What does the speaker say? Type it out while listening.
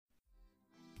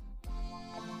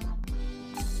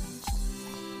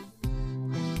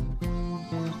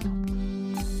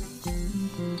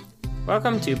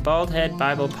Welcome to Baldhead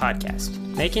Bible Podcast,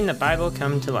 making the Bible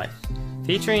come to life,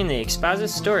 featuring the exposit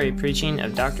story preaching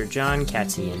of Dr. John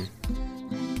Katzian.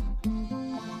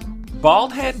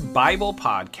 Baldhead Bible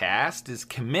Podcast is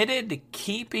committed to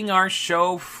keeping our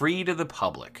show free to the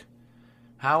public.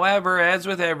 However, as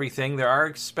with everything, there are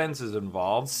expenses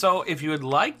involved, so if you would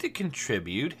like to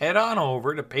contribute, head on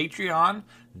over to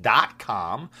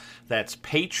patreon.com. That's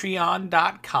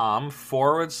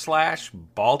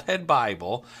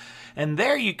patreon.com/baldheadbible. And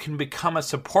there you can become a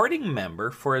supporting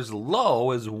member for as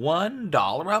low as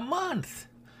 $1 a month.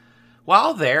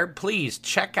 While there, please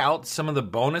check out some of the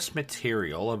bonus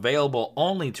material available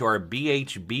only to our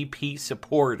BHBP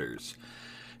supporters.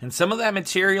 And some of that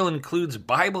material includes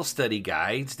Bible study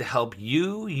guides to help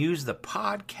you use the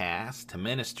podcast to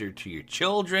minister to your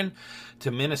children,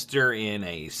 to minister in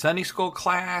a Sunday school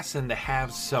class, and to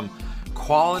have some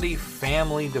quality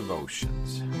family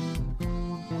devotions.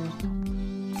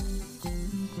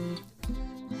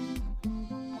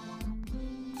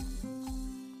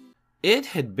 It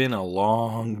had been a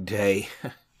long day,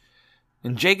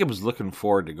 and Jacob was looking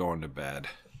forward to going to bed.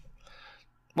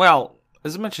 Well,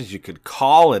 as much as you could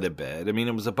call it a bed. I mean,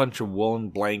 it was a bunch of woolen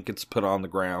blankets put on the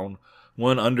ground,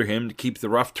 one under him to keep the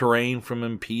rough terrain from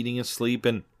impeding his sleep,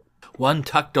 and one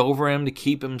tucked over him to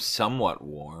keep him somewhat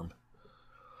warm.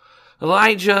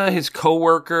 Elijah, his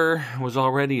co-worker, was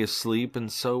already asleep,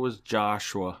 and so was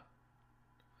Joshua.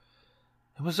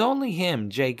 It was only him,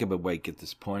 Jacob, awake at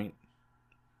this point.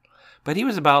 But he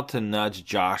was about to nudge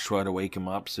Joshua to wake him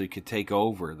up so he could take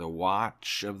over the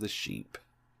watch of the sheep.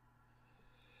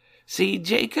 See,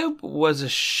 Jacob was a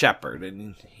shepherd,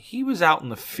 and he was out in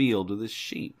the field with his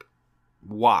sheep,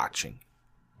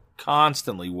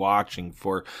 constantly watching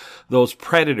for those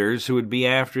predators who would be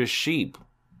after his sheep.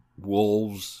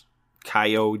 Wolves,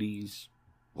 coyotes,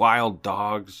 wild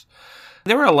dogs.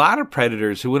 There were a lot of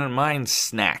predators who wouldn't mind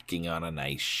snacking on a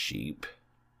nice sheep.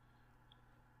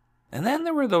 And then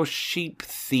there were those sheep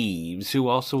thieves who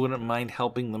also wouldn't mind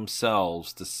helping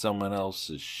themselves to someone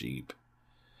else's sheep.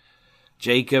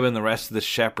 Jacob and the rest of the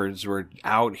shepherds were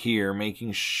out here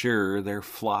making sure their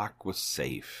flock was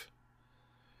safe.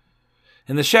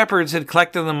 And the shepherds had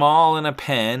collected them all in a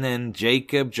pen, and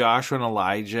Jacob, Joshua, and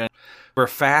Elijah were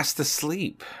fast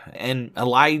asleep. And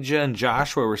Elijah and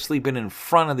Joshua were sleeping in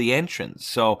front of the entrance,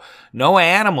 so no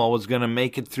animal was going to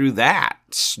make it through that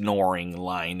snoring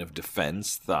line of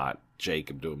defense, thought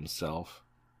Jacob to himself.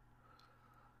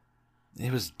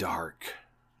 It was dark,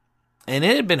 and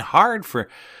it had been hard for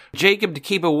Jacob to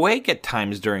keep awake at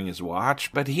times during his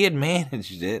watch, but he had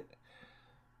managed it.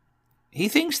 He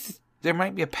thinks there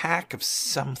might be a pack of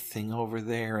something over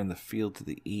there in the field to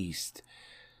the east,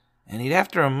 and he'd have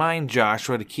to remind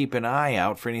Joshua to keep an eye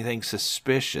out for anything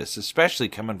suspicious, especially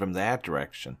coming from that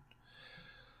direction.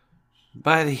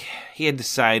 But he had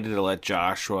decided to let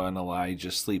Joshua and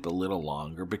Elijah sleep a little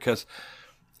longer because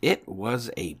it was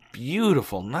a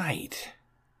beautiful night.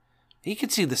 He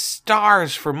could see the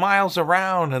stars for miles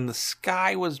around, and the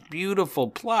sky was beautiful.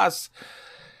 Plus,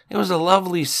 it was a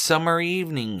lovely summer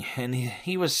evening, and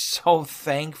he was so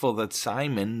thankful that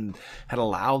Simon had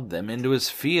allowed them into his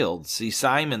field. See,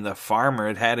 Simon, the farmer,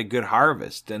 had had a good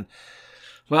harvest, and,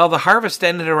 well, the harvest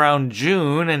ended around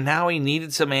June, and now he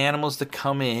needed some animals to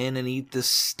come in and eat the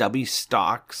stubby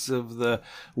stalks of the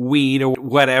wheat or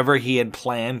whatever he had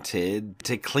planted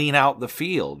to clean out the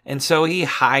field. And so he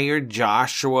hired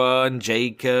Joshua and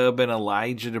Jacob and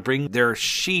Elijah to bring their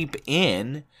sheep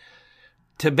in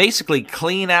to basically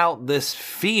clean out this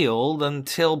field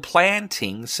until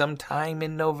planting sometime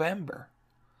in November.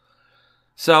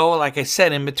 So, like I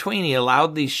said, in between, he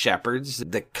allowed these shepherds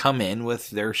that come in with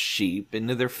their sheep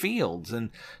into their fields and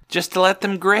just to let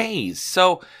them graze.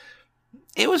 So,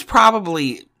 it was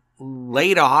probably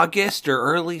late August or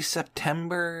early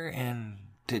September, and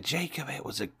to Jacob, it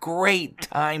was a great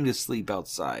time to sleep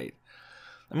outside.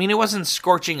 I mean, it wasn't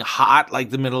scorching hot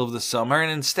like the middle of the summer,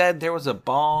 and instead there was a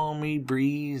balmy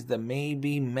breeze that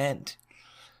maybe meant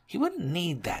he wouldn't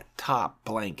need that top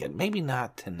blanket, maybe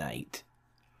not tonight.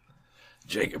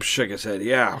 Jacob shook his head.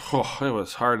 Yeah, it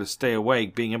was hard to stay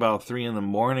awake, being about 3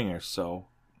 a.m. or so.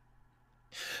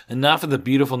 Enough of the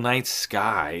beautiful night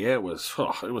sky. It was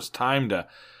time to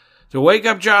wake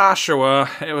up Joshua.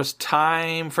 It was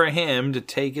time for him to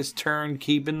take his turn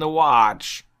keeping the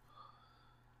watch.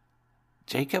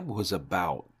 Jacob was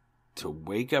about to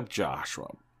wake up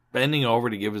Joshua, bending over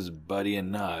to give his buddy a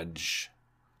nudge,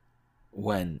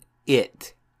 when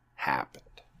it happened.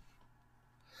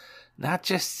 Not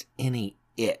just any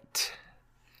it.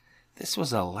 This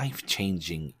was a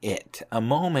life-changing it, a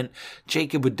moment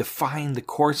Jacob would define the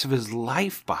course of his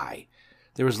life by.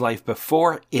 There was life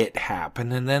before it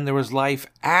happened, and then there was life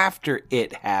after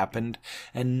it happened,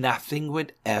 and nothing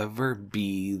would ever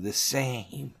be the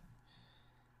same.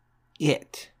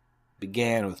 It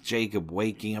began with Jacob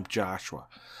waking up Joshua,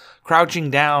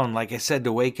 crouching down, like I said,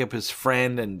 to wake up his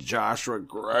friend, and Joshua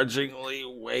grudgingly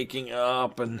waking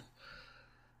up, and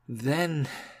then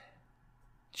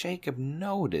Jacob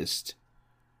noticed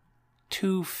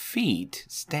 2 feet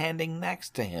standing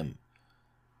next to him.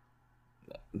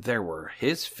 There were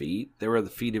his feet. There were the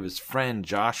feet of his friend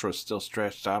Joshua, still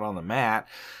stretched out on the mat.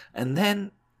 And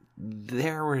then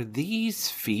there were these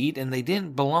feet, and they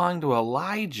didn't belong to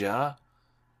Elijah.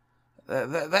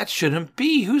 That shouldn't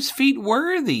be. Whose feet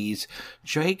were these?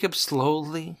 Jacob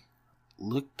slowly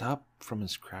looked up from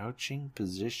his crouching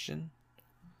position,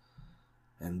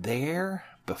 and there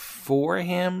before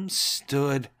him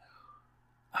stood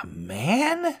a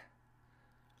man?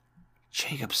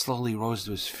 Jacob slowly rose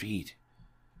to his feet.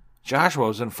 Joshua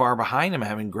wasn't far behind him,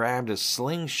 having grabbed a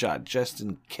slingshot just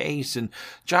in case, and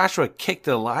Joshua kicked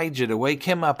Elijah to wake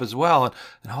him up as well,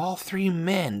 and all 3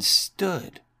 men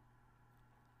stood.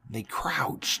 They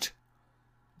crouched,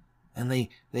 and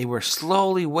they were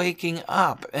slowly waking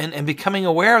up and becoming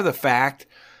aware of the fact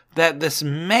that this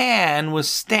man was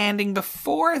standing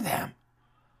before them.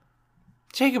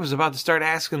 Jacob was about to start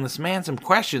asking this man some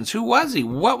questions. Who was he?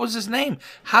 What was his name?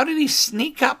 How did he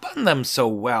sneak up on them so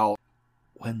well?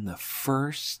 When the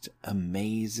first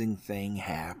amazing thing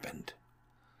happened,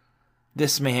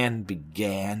 this man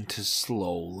began to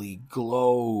slowly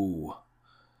glow.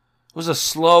 It was a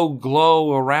slow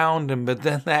glow around him, but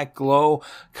then that glow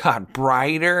got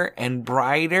brighter and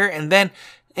brighter, and then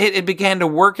it began to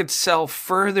work itself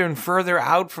further and further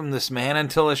out from this man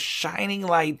until a shining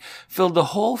light filled the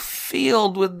whole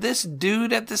field with this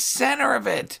dude at the center of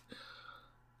it.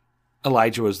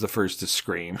 Elijah was the first to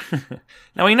scream.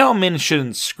 Now, we know men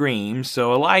shouldn't scream,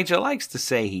 so Elijah likes to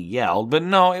say he yelled, but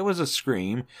no, it was a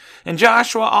scream. And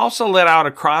Joshua also let out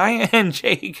a cry, and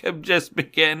Jacob just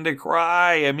began to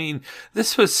cry. I mean,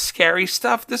 this was scary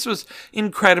stuff. This was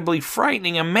incredibly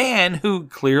frightening. A man who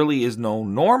clearly is no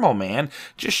normal man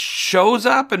just shows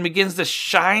up and begins to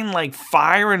shine like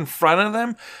fire in front of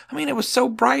them. I mean, it was so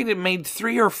bright it made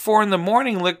 3 or 4 in the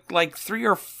morning look like 3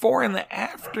 or 4 in the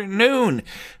afternoon.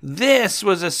 This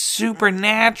was a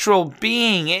supernatural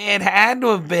being. It had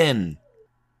to have been.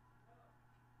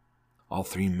 All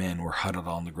 3 men were huddled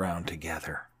on the ground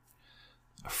together,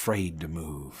 afraid to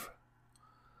move.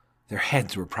 Their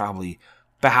heads were probably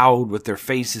bowed with their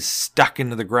faces stuck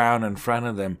into the ground in front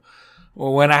of them.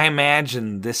 Well, when I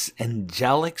imagine this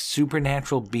angelic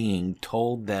supernatural being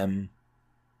told them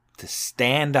to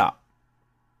stand up,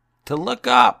 to look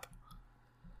up.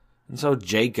 And so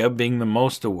Jacob, being the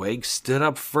most awake, stood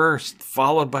up first,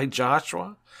 followed by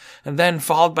Joshua, and then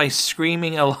followed by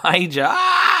screaming Elijah.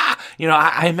 Ah!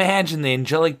 I imagine the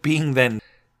angelic being then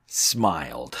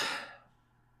smiled.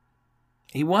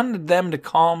 He wanted them to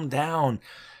calm down,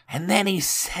 and then he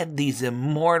said these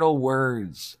immortal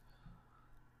words.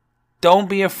 Don't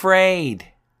be afraid,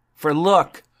 for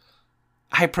look,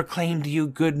 I proclaim to you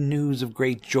good news of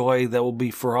great joy that will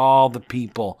be for all the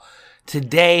people.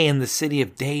 Today in the city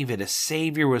of David, a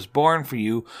Savior was born for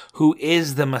you, who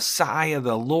is the Messiah,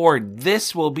 the Lord.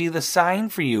 This will be the sign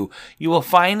for you. You will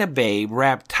find a babe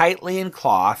wrapped tightly in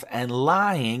cloth and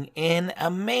lying in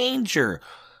a manger.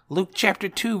 Luke chapter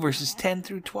 2, verses 10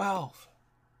 through 12.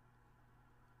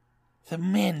 The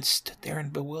men stood there in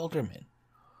bewilderment.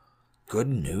 Good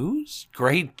news?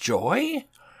 Great joy?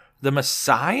 The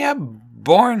Messiah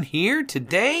born here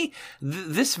today?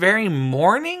 This very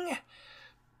morning?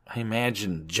 I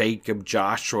imagine Jacob,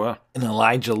 Joshua, and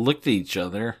Elijah looked at each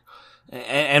other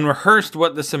and rehearsed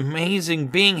what this amazing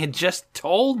being had just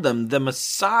told them. The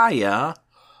Messiah,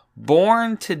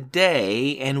 born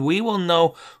today, and we will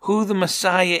know who the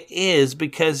Messiah is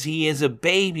because he is a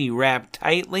baby wrapped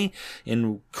tightly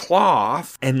in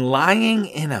cloth and lying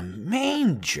in a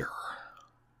manger.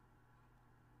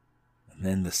 And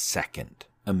then the second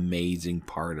amazing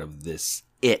part of this,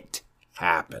 it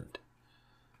happened.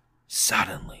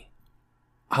 Suddenly,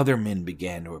 other men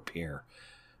began to appear.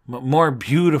 More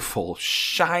beautiful,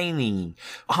 shining,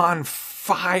 on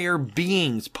fire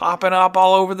beings popping up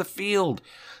all over the field.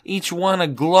 Each one a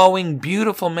glowing,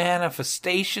 beautiful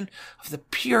manifestation of the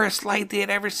purest light they had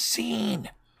ever seen.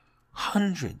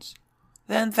 Hundreds,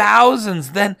 then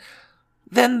thousands, then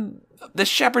the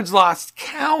shepherds lost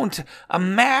count. A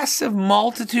massive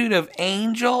multitude of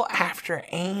angel after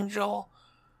angel.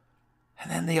 And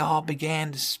then they all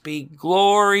began to speak,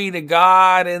 glory to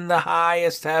God in the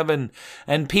highest heaven,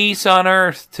 and peace on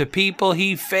earth to people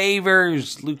he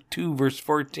favors. Luke 2, verse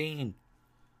 14.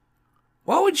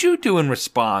 What would you do in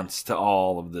response to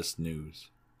all of this news?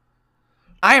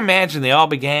 I imagine they all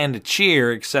began to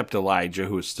cheer, except Elijah,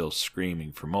 who was still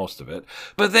screaming for most of it.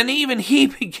 But then even he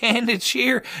began to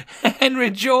cheer and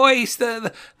rejoice.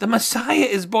 The Messiah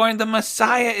is born. The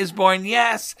Messiah is born.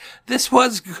 Yes, this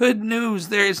was good news.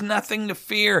 There is nothing to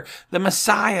fear. The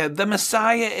Messiah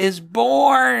is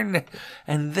born.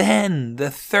 And then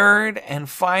the third and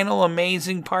final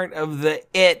amazing part of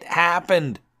it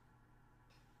happened.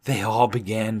 They all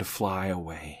began to fly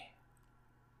away.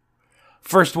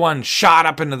 First one shot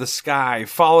up into the sky,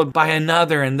 followed by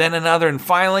another, and then another, and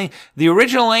finally, the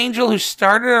original angel who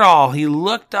started it all, he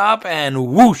looked up and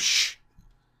whoosh,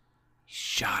 he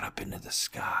shot up into the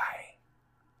sky.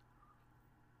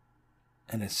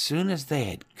 And as soon as they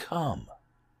had come,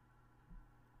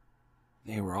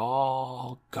 they were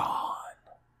all gone.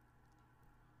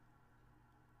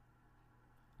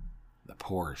 The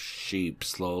poor sheep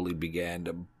slowly began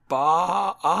to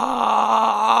baa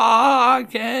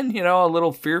again, a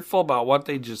little fearful about what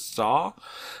they just saw.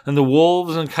 And the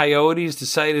wolves and coyotes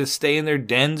decided to stay in their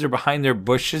dens or behind their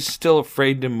bushes, still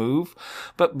afraid to move.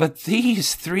 But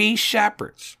these 3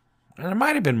 shepherds, and there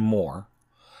might have been more,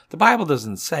 the Bible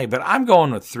doesn't say, but I'm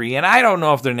going with 3, and I don't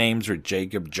know if their names were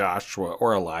Jacob, Joshua,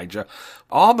 or Elijah.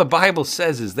 All the Bible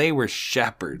says is they were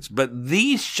shepherds. But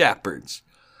these shepherds,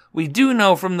 we do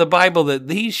know from the Bible that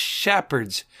these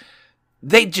shepherds,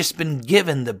 they'd just been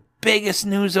given the biggest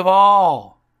news of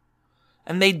all.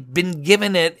 And they'd been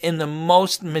given it in the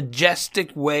most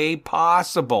majestic way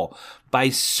possible by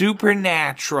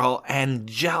supernatural,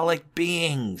 angelic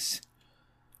beings.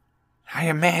 I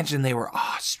imagine they were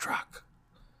awestruck.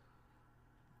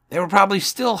 They were probably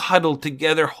still huddled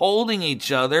together, holding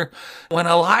each other, when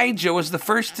Elijah was the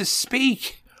first to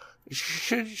speak.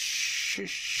 Should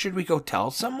we go tell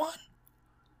someone?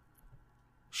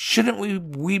 Shouldn't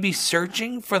we be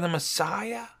searching for the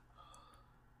Messiah?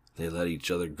 They let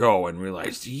each other go and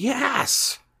realized,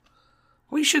 yes,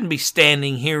 we shouldn't be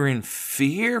standing here in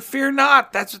fear. Fear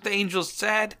not, that's what the angels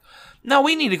said. No,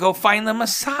 we need to go find the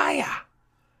Messiah.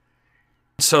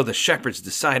 So the shepherds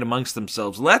decide amongst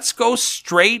themselves, let's go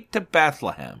straight to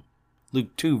Bethlehem.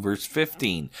 Luke 2, verse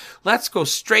 15. Let's go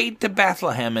straight to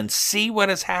Bethlehem and see what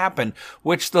has happened,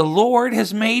 which the Lord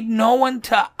has made known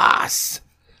to us.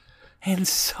 And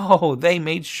so they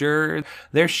made sure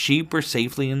their sheep were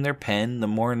safely in their pen. The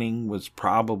morning was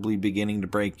probably beginning to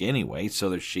break anyway, so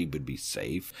their sheep would be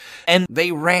safe. And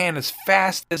they ran as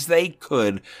fast as they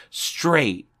could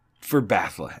straight for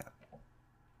Bethlehem.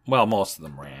 Well, most of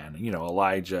them ran.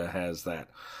 Elijah has that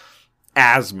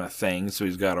asthma thing, so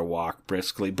he's got to walk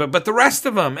briskly. But the rest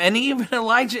of them, and even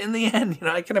Elijah in the end,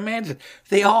 I can imagine,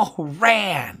 they all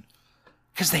ran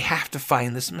because they have to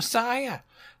find this Messiah.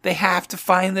 They have to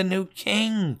find the new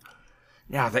king.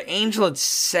 Now, the angel had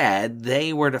said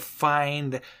they were to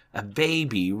find a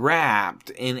baby wrapped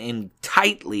in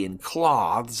tightly in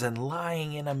cloths and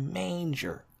lying in a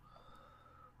manger.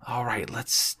 All right,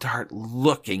 let's start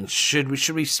looking. Should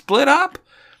we split up?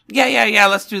 Yeah,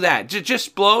 let's do that.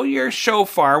 Just blow your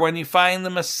shofar when you find the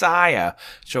Messiah.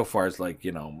 Shofar is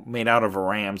made out of a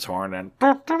ram's horn, and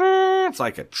it's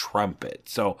like a trumpet.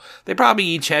 So they probably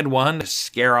each had one to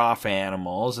scare off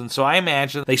animals. And so I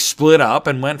imagine they split up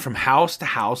and went from house to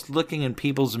house looking in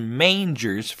people's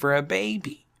mangers for a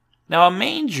baby. Now, a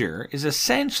manger is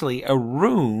essentially a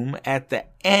room at the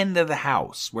end of the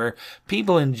house where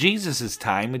people in Jesus'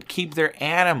 time would keep their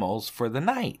animals for the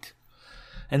night.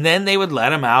 And then they would let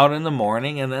them out in the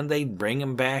morning, and then they'd bring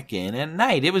them back in at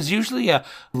night. It was usually a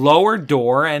lower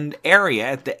door and area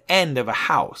at the end of a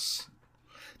house.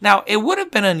 Now, it would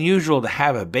have been unusual to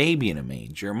have a baby in a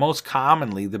manger. Most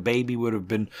commonly, the baby would have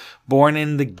been born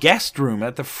in the guest room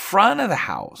at the front of the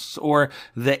house, or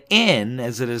the inn,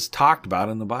 as it is talked about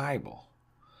in the Bible.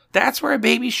 That's where a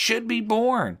baby should be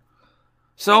born.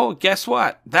 So, guess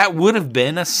what? That would have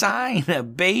been a sign, a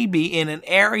baby in an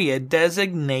area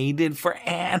designated for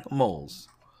animals.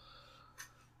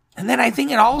 And then I think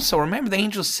it also, remember the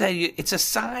angel said, it's a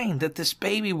sign that this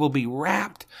baby will be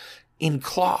wrapped in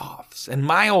cloths. And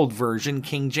my old version,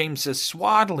 King James, says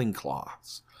swaddling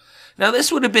cloths. Now,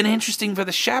 this would have been interesting for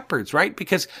the shepherds, right?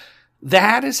 Because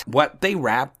that is what they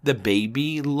wrapped the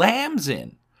baby lambs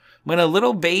in. When a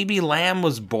little baby lamb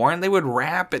was born, they would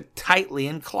wrap it tightly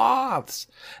in cloths.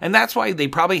 And that's why they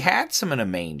probably had some in a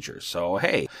manger. So,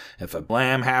 hey, if a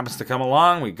lamb happens to come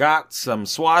along, we got some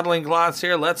swaddling cloths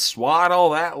here. Let's swaddle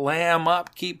that lamb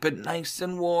up, keep it nice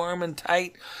and warm and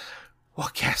tight. Well,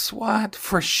 guess what?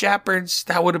 For shepherds,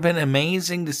 that would have been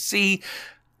amazing to see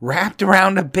wrapped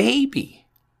around a baby.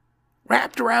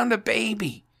 Wrapped around a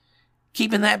baby.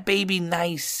 Keeping that baby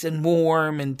nice and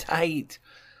warm and tight.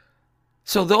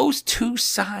 So those two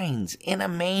signs in a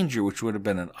manger, which would have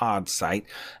been an odd sight,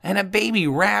 and a baby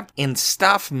wrapped in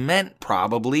stuff meant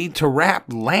probably to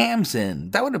wrap lambs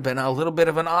in. That would have been a little bit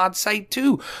of an odd sight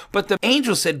too. But the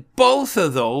angel said both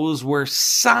of those were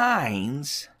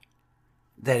signs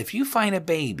that if you find a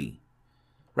baby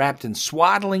wrapped in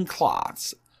swaddling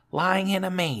cloths, lying in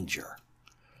a manger,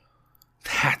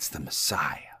 that's the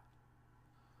Messiah.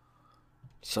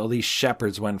 So these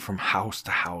shepherds went from house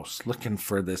to house looking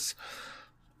for this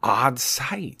odd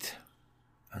sight.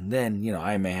 And then,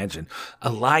 I imagine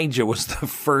Elijah was the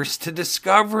first to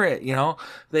discover it.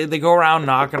 They go around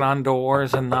knocking on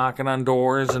doors and knocking on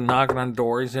doors and knocking on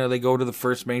doors. They go to the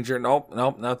first manger. Nope,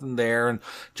 nothing there. And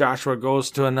Joshua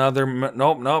goes to another.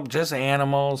 Nope, just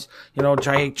animals.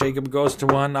 Jacob goes to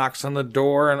one, knocks on the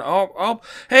door, and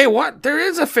hey, what? There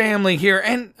is a family here.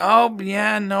 And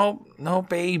no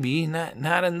baby,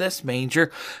 not in this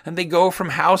manger. And they go from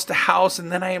house to house,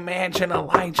 and then I imagine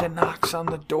Elijah knocks on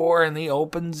the door and he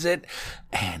opens it,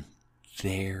 and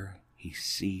there he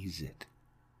sees it.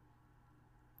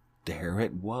 There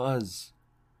it was,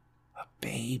 a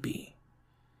baby,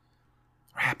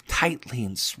 wrapped tightly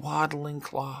in swaddling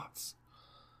cloths.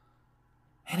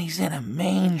 And he's in a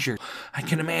manger. I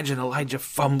can imagine Elijah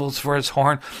fumbles for his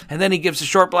horn, and then he gives a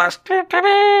short blast.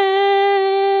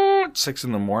 6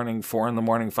 a.m, 4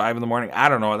 a.m, 5 a.m. I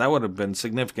don't know. That would have been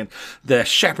significant. The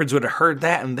shepherds would have heard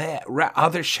that, and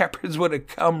other shepherds would have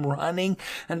come running,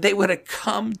 and they would have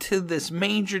come to this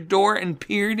manger door and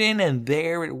peered in, and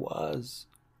there it was.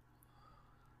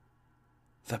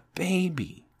 The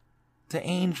baby the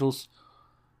angels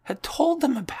had told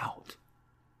them about.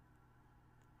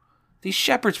 These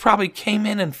shepherds probably came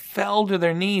in and fell to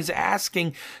their knees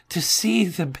asking to see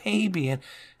the baby. And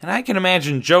I can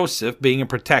imagine Joseph, being a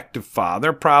protective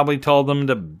father, probably told them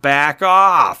to back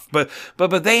off. But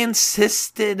they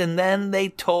insisted, and then they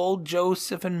told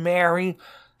Joseph and Mary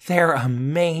their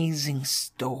amazing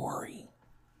story.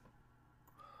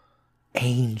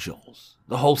 Angels,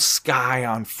 the whole sky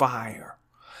on fire.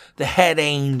 The head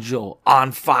angel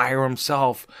on fire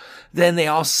himself. Then they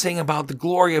all sing about the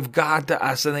glory of God to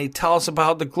us, and they tell us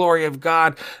about the glory of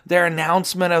God, their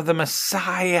announcement of the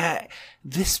Messiah.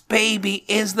 This baby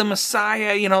is the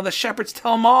Messiah. The shepherds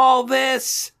tell them all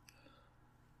this.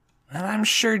 And I'm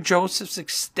sure Joseph's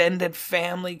extended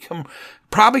family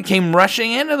probably came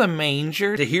rushing into the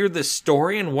manger to hear this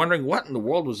story and wondering what in the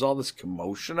world was all this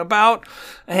commotion about.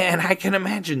 And I can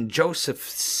imagine Joseph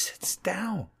sits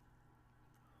down,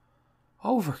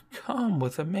 overcome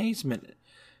with amazement,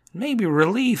 maybe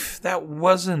relief. That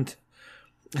wasn't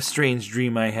a strange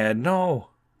dream I had. No,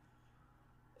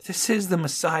 this is the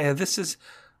Messiah. This is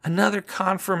another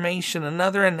confirmation,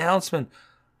 another announcement.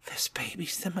 This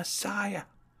baby's the Messiah.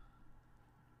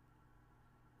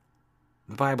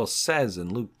 The Bible says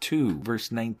in Luke 2,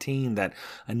 verse 19, that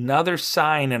another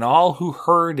sign, and all who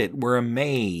heard it were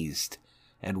amazed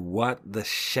at what the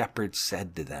shepherds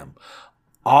said to them.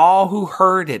 All who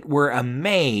heard it were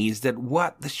amazed at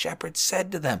what the shepherds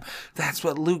said to them. That's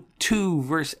what Luke 2,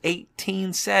 verse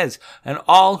 18 says. And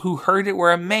all who heard it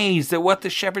were amazed at what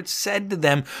the shepherds said to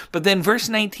them. But then verse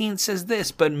 19 says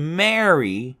this, but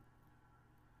Mary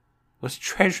was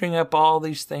treasuring up all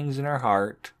these things in her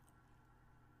heart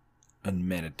and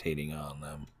meditating on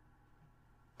them.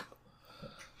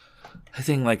 I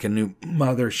think like a new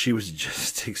mother, she was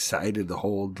just excited to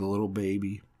hold the little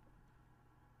baby.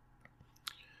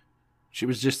 She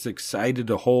was just excited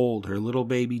to hold her little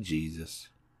baby Jesus.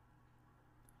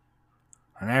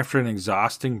 And after an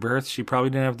exhausting birth, she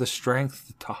probably didn't have the strength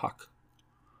to talk.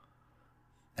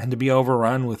 And to be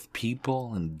overrun with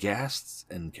people and guests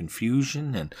and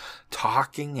confusion and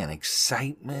talking and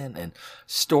excitement and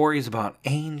stories about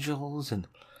angels. And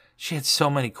she had so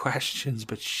many questions,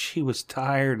 but she was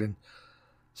tired. And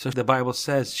so the Bible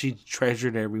says she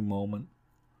treasured every moment,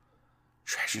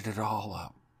 treasured it all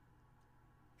up.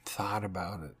 Thought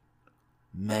about it,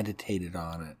 meditated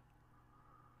on it.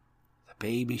 The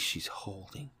baby she's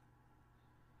holding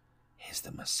is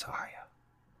the Messiah.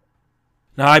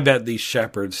 Now, I bet these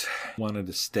shepherds wanted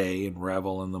to stay and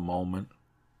revel in the moment.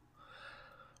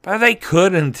 But they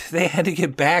couldn't. They had to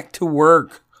get back to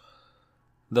work.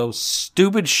 Those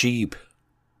stupid sheep.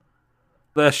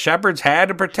 The shepherds had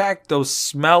to protect those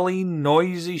smelly,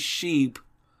 noisy sheep.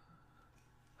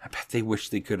 I bet they wish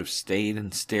they could have stayed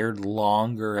and stared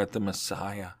longer at the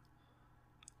Messiah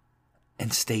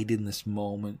and stayed in this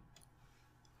moment.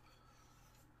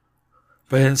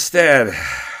 But instead,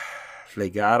 they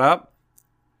got up,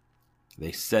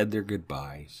 they said their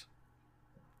goodbyes.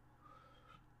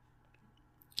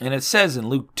 And it says in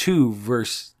Luke 2,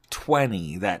 verse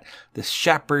 20, that the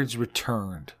shepherds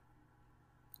returned,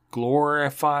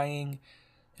 glorifying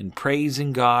and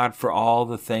praising God for all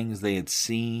the things they had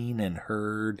seen and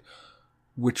heard,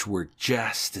 which were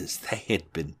just as they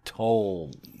had been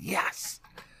told. Yes,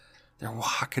 they're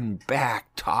walking back,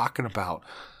 talking about,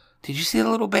 did you see the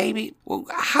little baby? Well,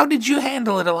 how did you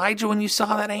handle it, Elijah, when you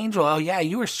saw that angel? Oh, yeah,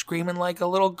 you were screaming like a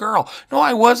little girl. No,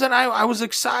 I wasn't. I was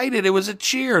excited. It was a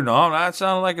cheer. No, that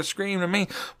sounded like a scream to me.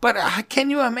 But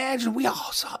can you imagine? We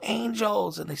all saw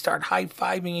angels, and they started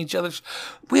high-fiving each other.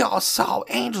 We all saw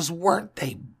angels. Weren't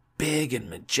they big and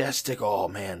majestic? Oh,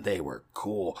 man, they were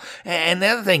cool. And the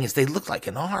other thing is they looked like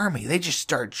an army. They just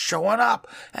started showing up,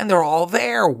 and they're all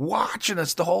there watching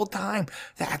us the whole time.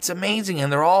 That's amazing.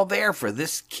 And they're all there for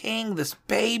this king, this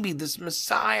baby, this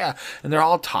Messiah. And they're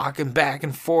all talking back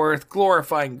and forth,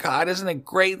 glorifying God. Isn't it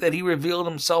great that he revealed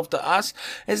himself to us?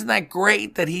 Isn't that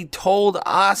great that he told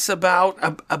us about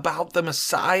the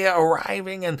Messiah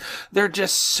arriving? And they're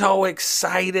just so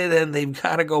excited, and they've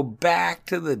got to go back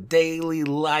to the daily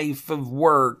life of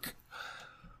work.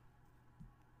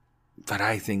 But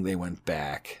I think they went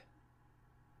back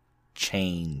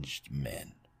changed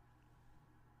men.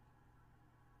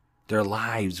 Their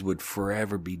lives would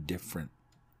forever be different.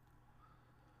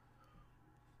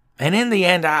 And in the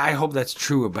end, I hope that's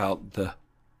true about the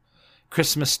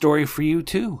Christmas story for you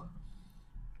too.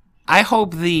 I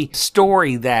hope the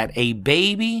story that a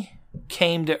baby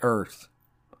came to earth,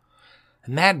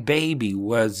 and that baby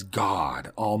was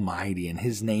God Almighty, and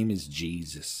his name is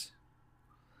Jesus.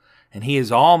 And he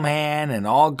is all man and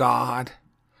all God.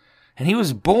 And he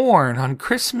was born on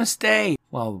Christmas Day.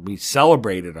 Well, we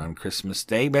celebrate it on Christmas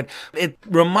Day, but it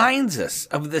reminds us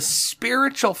of the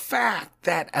spiritual fact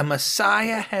that a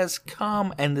Messiah has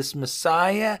come, and this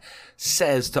Messiah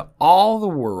says to all the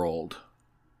world,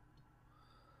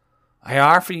 I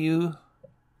offer you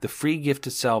the free gift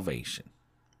of salvation.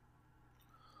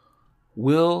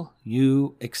 Will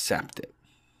you accept it?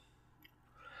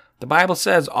 The Bible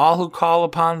says, all who call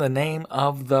upon the name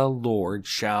of the Lord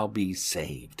shall be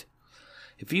saved.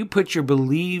 If you put your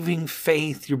believing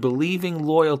faith, your believing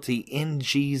loyalty in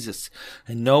Jesus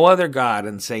and no other God,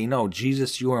 and say, no,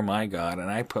 Jesus, you are my God,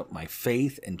 and I put my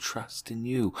faith and trust in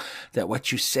you, that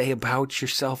what you say about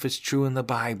yourself is true in the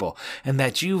Bible, and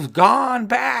that you've gone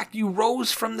back, you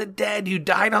rose from the dead, you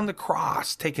died on the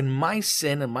cross, taking my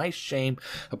sin and my shame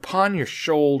upon your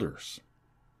shoulders.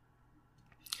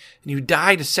 And you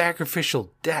died a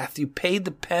sacrificial death. You paid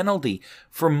the penalty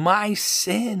for my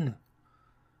sin.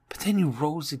 But then you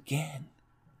rose again,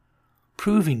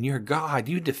 proving you're God.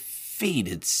 You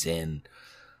defeated sin.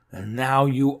 And now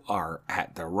you are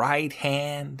at the right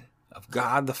hand of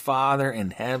God the Father in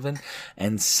heaven.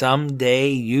 And someday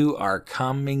you are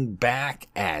coming back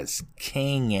as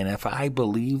King. And if I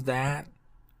believe that,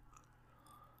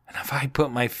 and if I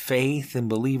put my faith and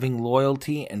believing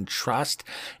loyalty and trust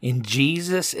in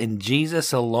Jesus and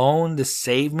Jesus alone to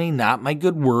save me, not my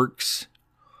good works,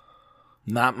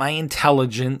 not my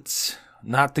intelligence,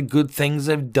 not the good things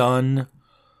I've done.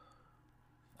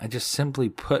 I just simply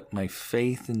put my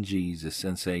faith in Jesus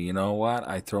and say, you know what?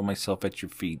 I throw myself at your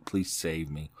feet. Please save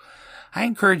me. I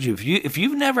encourage you, if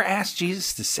you've never asked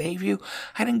Jesus to save you,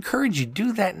 I'd encourage you to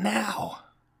do that now.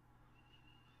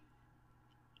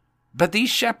 But these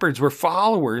shepherds were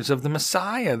followers of the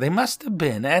Messiah. They must have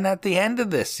been. And at the end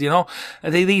of this,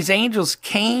 these angels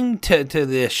came to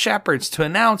the shepherds to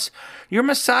announce, your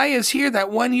Messiah is here. That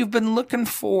one you've been looking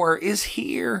for is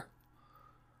here.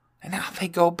 And now they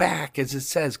go back, as it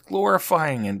says,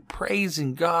 glorifying and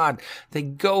praising God. They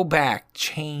go back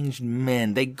changed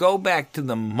men. They go back to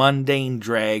the mundane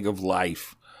drag of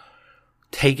life.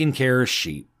 Taking care of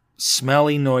sheep,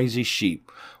 smelly, noisy sheep.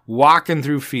 Walking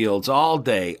through fields all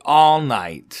day, all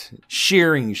night,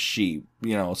 shearing sheep,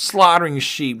 slaughtering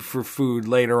sheep for food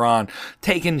later on,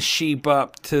 taking sheep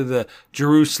up to the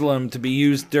Jerusalem to be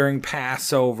used during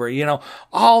Passover,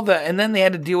 and then they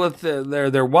had to deal with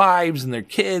their wives and their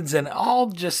kids and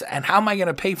and how am I going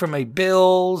to pay for my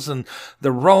bills? And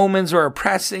the Romans were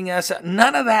oppressing us.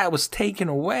 None of that was taken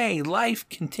away. Life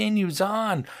continues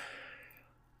on.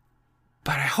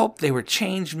 But I hope they were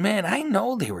changed men. I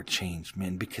know they were changed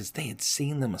men because they had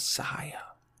seen the Messiah.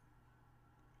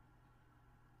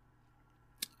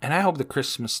 And I hope the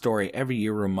Christmas story every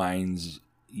year reminds,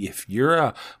 if you're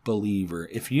a believer,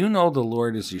 if you know the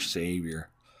Lord is your Savior,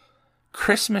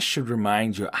 Christmas should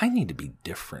remind you, I need to be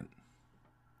different.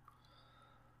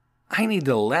 I need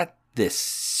to let this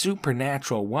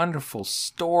supernatural, wonderful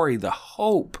story, the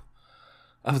hope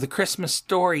of the Christmas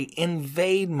story,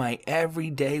 invade my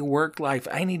everyday work life.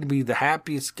 I need to be the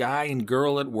happiest guy and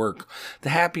girl at work, the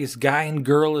happiest guy and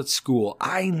girl at school.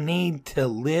 I need to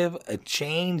live a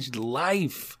changed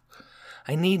life.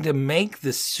 I need to make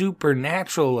this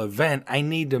supernatural event. I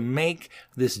need to make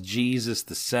this Jesus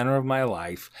the center of my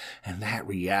life, and that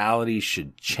reality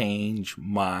should change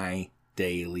my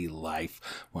daily life.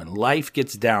 When life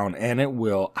gets down, and it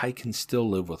will, I can still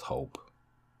live with hope.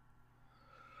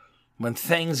 When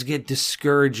things get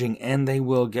discouraging, and they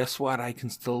will, guess what? I can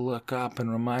still look up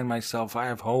and remind myself I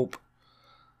have hope.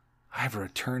 I have a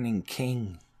returning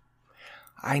King.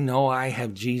 I know I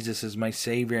have Jesus as my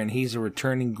Savior, and He's a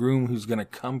returning groom who's going to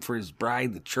come for His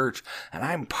bride, the church, and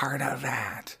I'm part of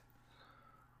that.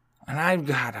 And I've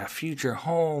got a future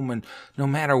home, and no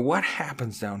matter what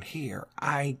happens down here,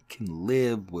 I can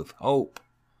live with hope.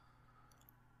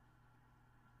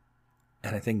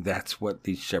 And I think that's what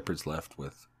these shepherds left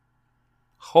with.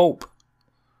 Hope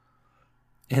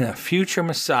in a future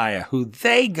Messiah who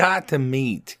they got to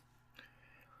meet.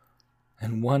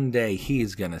 And one day He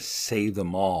is going to save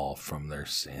them all from their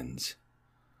sins.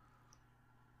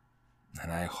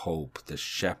 And I hope the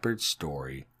shepherd's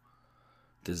story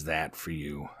does that for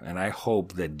you. And I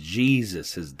hope that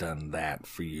Jesus has done that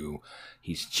for you.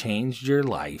 He's changed your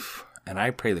life. And I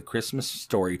pray the Christmas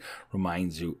story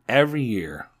reminds you every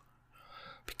year,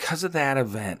 because of that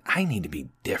event, I need to be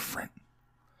different.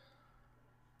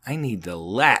 I need to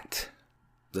let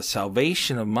the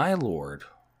salvation of my Lord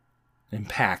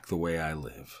impact the way I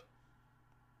live.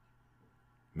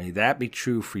 May that be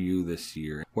true for you this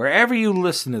year. Wherever you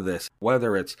listen to this,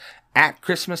 whether it's at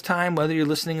Christmas time, whether you're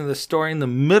listening to the story in the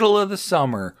middle of the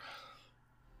summer,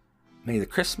 may the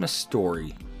Christmas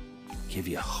story give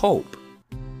you hope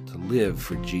to live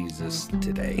for Jesus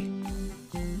today.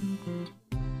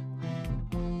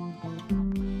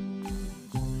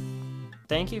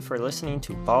 Thank you for listening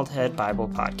to Bald Head Bible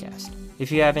Podcast.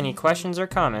 If you have any questions or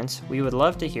comments, we would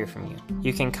love to hear from you.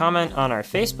 You can comment on our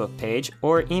Facebook page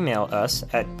or email us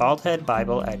at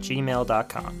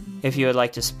baldheadbible@gmail.com. If you would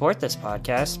like to support this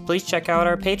podcast, please check out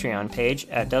our Patreon page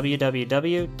at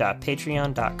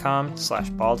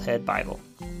www.patreon.com/baldheadbible.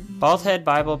 Bald Head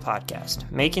Bible Podcast,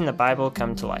 making the Bible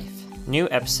come to life. New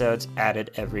episodes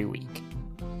added every week.